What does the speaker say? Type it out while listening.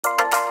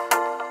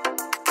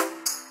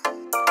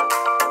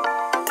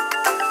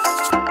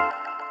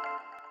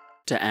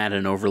To add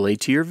an overlay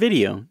to your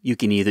video, you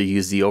can either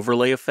use the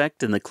overlay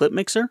effect in the clip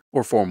mixer,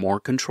 or for more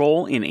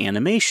control in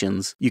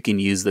animations, you can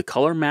use the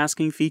color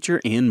masking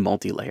feature in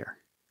Multilayer.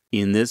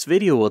 In this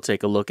video, we'll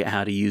take a look at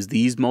how to use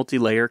these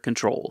multi-layer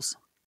controls.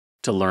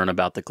 To learn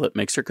about the clip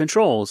mixer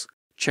controls,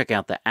 check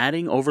out the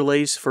Adding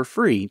Overlays for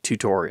Free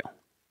tutorial.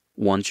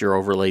 Once your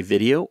overlay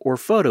video or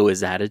photo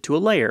is added to a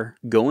layer,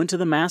 go into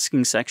the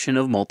masking section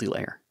of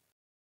Multilayer.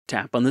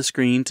 Tap on the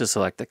screen to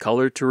select the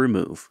color to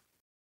remove.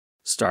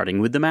 Starting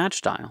with the match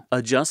dial,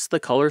 adjust the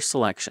color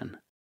selection.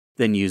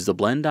 Then use the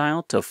blend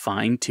dial to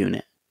fine-tune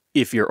it.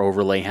 If your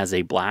overlay has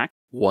a black,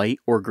 white,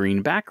 or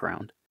green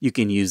background, you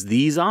can use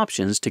these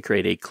options to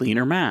create a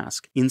cleaner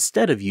mask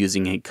instead of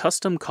using a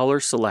custom color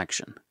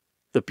selection.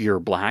 The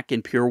pure black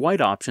and pure white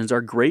options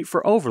are great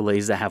for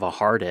overlays that have a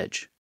hard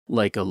edge,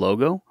 like a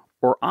logo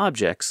or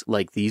objects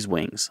like these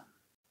wings.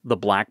 The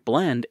black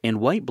blend and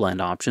white blend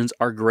options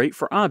are great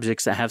for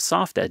objects that have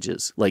soft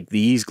edges, like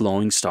these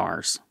glowing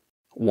stars.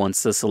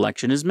 Once the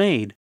selection is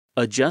made,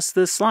 adjust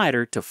this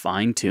slider to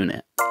fine-tune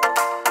it.